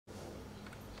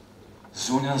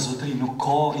Zonja zotëri, nuk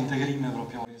ka integrim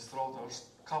evropian. Administrata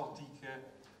është kaotike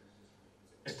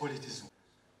e politizuar.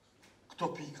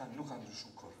 Këto pika nuk kanë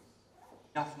ndryshuar kur.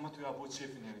 Mjaft më t'ju apo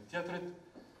qefin njëri tjetrit,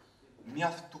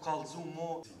 mjaft t'u kallëzu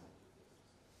mo.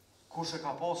 Kush e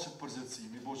ka pasur përgjithësi,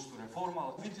 mi bo qëtu reforma,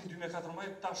 dhe vitin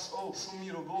 2014 tash, shumë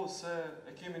mirë u bo se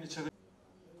e kemi një qeveri.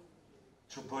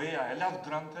 Që bëja e lavë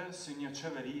drante si një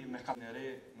qeveri me ka në re,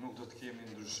 nuk do të kemi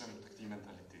ndryshim të këti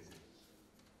mentaliteti.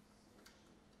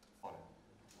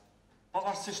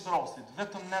 Pavarësisht rastit,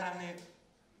 vetëm nërëni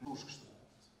ndush kështu.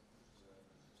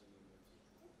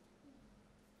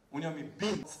 Unë jam i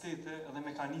bindë stete edhe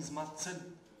mekanizmat cilë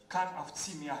kanë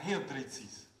aftësi me ahirë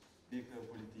drejtësisë. Dike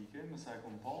politike, mësa e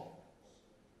kom pa,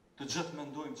 të gjithë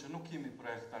mendojmë që nuk kemi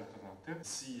projekt alternativ,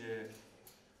 si e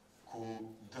ku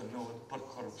dënohet për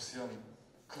korupcion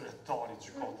kryetari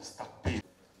gjykatës tapet.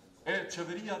 E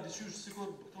qeveria diqysh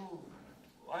sikur këtu,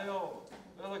 ajo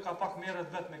edhe ka pak merret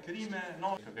vetë me krime,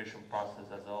 integration process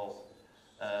as a whole.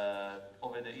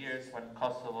 Over the years,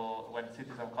 when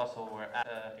cities of Kosovo were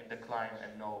in decline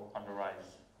and no on the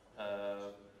rise,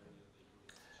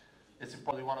 it's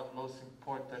probably one of the most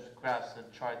important graphs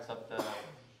and charts of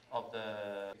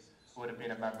the who would have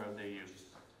been a member of the EU.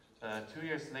 2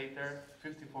 years later,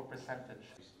 54%.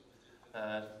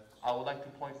 I would like to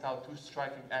point out two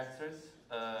striking answers.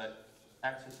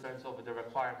 Answers turns over the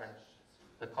requirement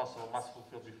that Kosovo must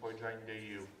fulfill before joining the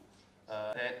EU.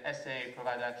 The SAA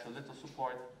provided actually little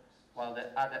support, while the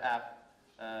other app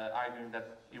arguing that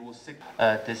it will seek.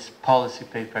 This policy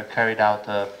paper carried out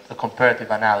a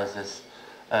comparative analysis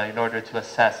in order to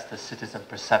assess the citizen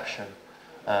perception,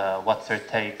 what's their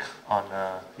take on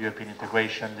European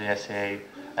integration, the SAA,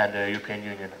 and the European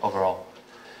Union overall.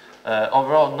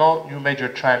 Overall, no new major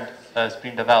trend has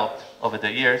been developed over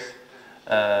the years.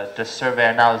 The survey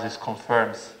analysis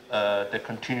confirms the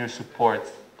continued support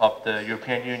of the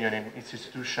European Union and its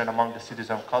institution among the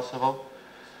citizens of Kosovo.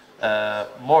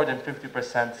 More than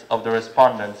 50% of the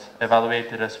respondents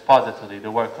evaluated as positively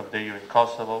the work of the EU in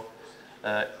Kosovo,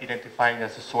 identifying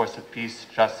as a source of peace,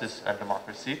 justice, and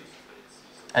democracy.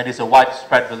 And it's a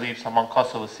widespread belief among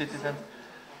Kosovo citizens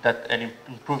that an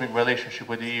improving relationship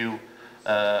with the EU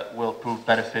will prove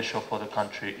beneficial for the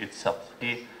country itself.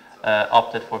 He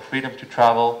opted for freedom to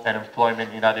travel and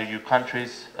employment in other EU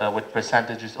countries, with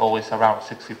percentages always around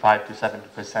 65 to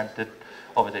 70%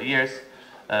 over the years.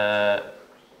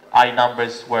 High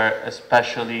numbers were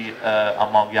especially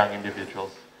among young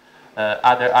individuals.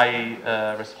 Other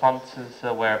high responses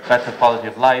were better quality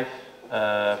of life,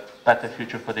 better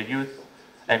future for the youth,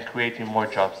 and creating more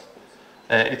jobs.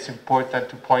 It's important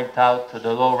to point out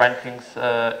the low rankings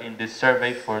in this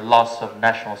survey for loss of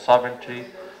national sovereignty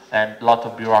and a lot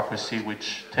of bureaucracy,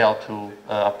 which tail to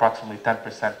approximately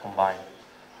 10% combined.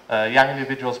 Young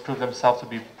individuals prove themselves to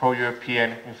be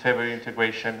pro-European, in favor of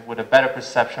integration, with a better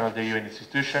perception of the UN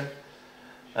institution.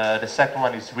 The second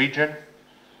one is region.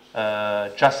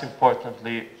 Just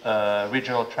importantly,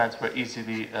 regional trends were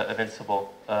easily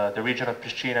evincible. The region of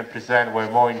Pristina and Prizren were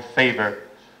more in favor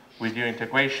with EU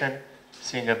integration,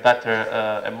 seeing a better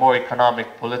and more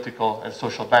economic, political, and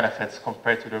social benefits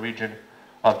compared to the region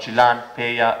of Gjilan,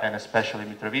 Peja, and especially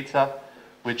Mitrovica,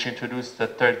 which introduced the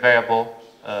third variable,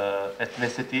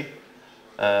 ethnicity.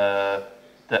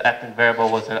 The ethnic variable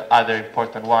was another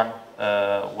important one,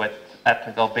 with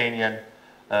ethnic Albanian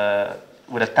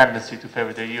with a tendency to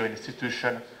favor the EU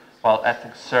institution, while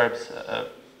ethnic Serbs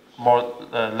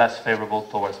less favorable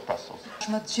towards Brussels.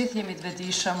 Më të gjithë jemi të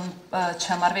vetëdijshëm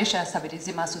që marrëveshja e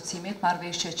stabilizim asocimit,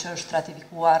 marrëveshje që është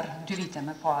ratifikuar 2 vite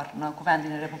më parë në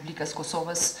Kuvendin e Republikës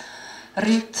Kosovës,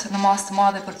 rrit në masë të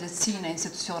madhe përgjegjësinë e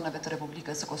institucioneve të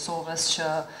Republikës së Kosovës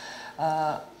që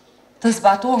të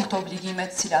zbatojnë këto obligime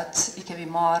të cilat i kemi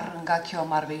marrë nga kjo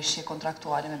marrëveshje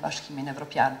kontraktuale me Bashkimin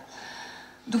Evropian.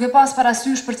 Duke pas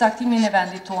parasysh përcaktimin e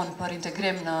vendit tonë për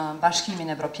integrim në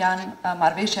Bashkimin Evropian,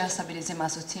 marrëveshja e stabilizim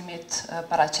asocimit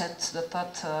paraqet do të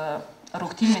thotë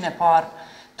rrugtimin e parë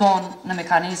tonë në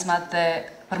mekanizmat dhe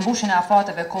përmbushjen e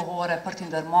afateve kohore për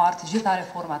të ndërmarrë të gjitha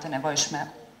reformat e nevojshme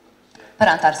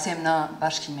për antarësim në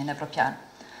Bashkimin Evropian.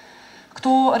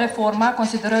 Këto reforma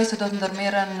konsideroj se do të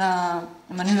ndërmerren në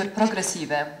mënyrë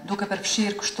progresive, duke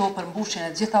përfshirë kështu përmbushjen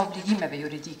e të gjitha obligimeve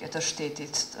juridike të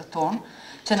shtetit tonë,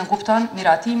 që nënkupton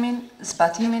miratimin,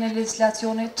 zbatimin e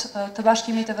legjislacionit të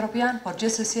Bashkimit Evropian, por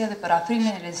gjithsesi edhe për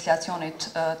afrimin e legjislacionit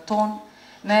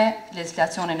tonë me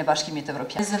legjislacionin e Bashkimit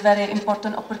Evropian. It's a very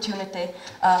important opportunity,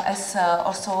 as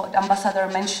also the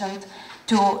ambassador mentioned,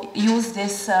 to use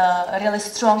this really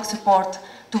strong support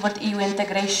toward EU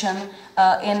integration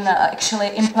in actually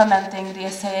implementing the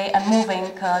SAA and moving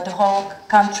the whole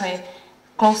country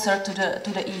closer to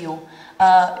the EU.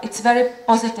 It's very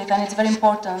positive and it's very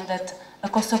important that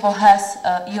Kosovo has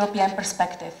a European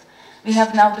perspective. We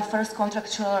have now the first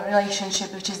contractual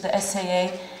relationship, which is the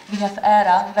SAA. We have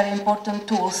ERA, very important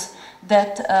tools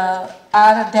that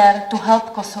are there to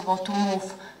help Kosovo to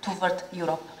move toward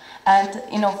Europe. And,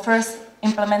 first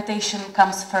implementation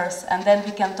comes first, and then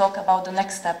we can talk about the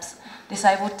next steps. This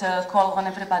I would call on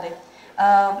everybody.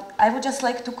 I would just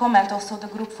like to comment also the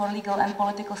Group for Legal and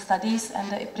Political Studies and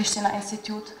the Pristina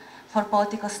Institute for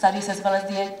Political Studies, as well as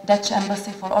the Dutch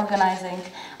Embassy for organizing.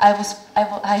 I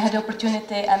had the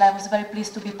opportunity, and I was very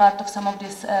pleased to be part of some of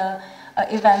these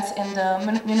events in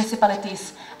the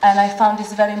municipalities, and I found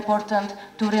this very important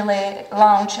to really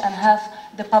launch and have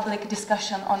the public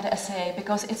discussion on the SAA,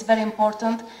 because it's very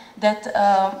important that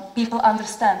people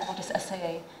understand what is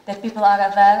SAA, that people are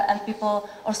aware, and people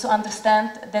also understand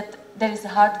that there is the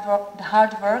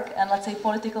hard work and, let's say,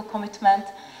 political commitment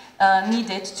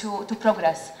needed to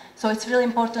progress. So it's really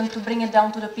important to bring it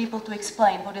down to the people to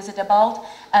explain what is it about,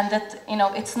 and that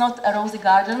it's not a rosy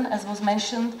garden, as was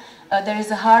mentioned. There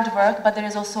is a hard work, but there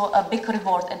is also a big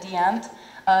reward at the end.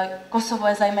 Kosovo,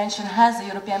 as I mentioned, has a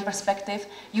European perspective.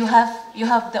 You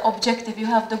have the objective, you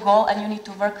have the goal, and you need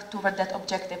to work toward that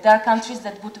objective. There are countries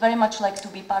that would very much like to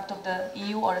be part of the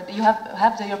EU, or you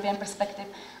have the European perspective,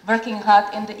 working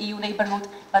hard in the EU neighborhood,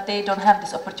 but they don't have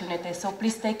this opportunity. So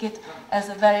please take it as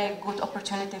a very good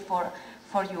opportunity for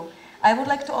you. I would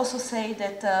like to also say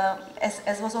that,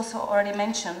 as was also already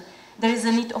mentioned, there is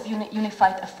a need of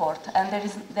unified effort, and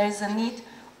there is a need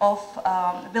of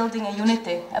building a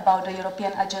unity about the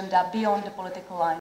European agenda beyond the political line.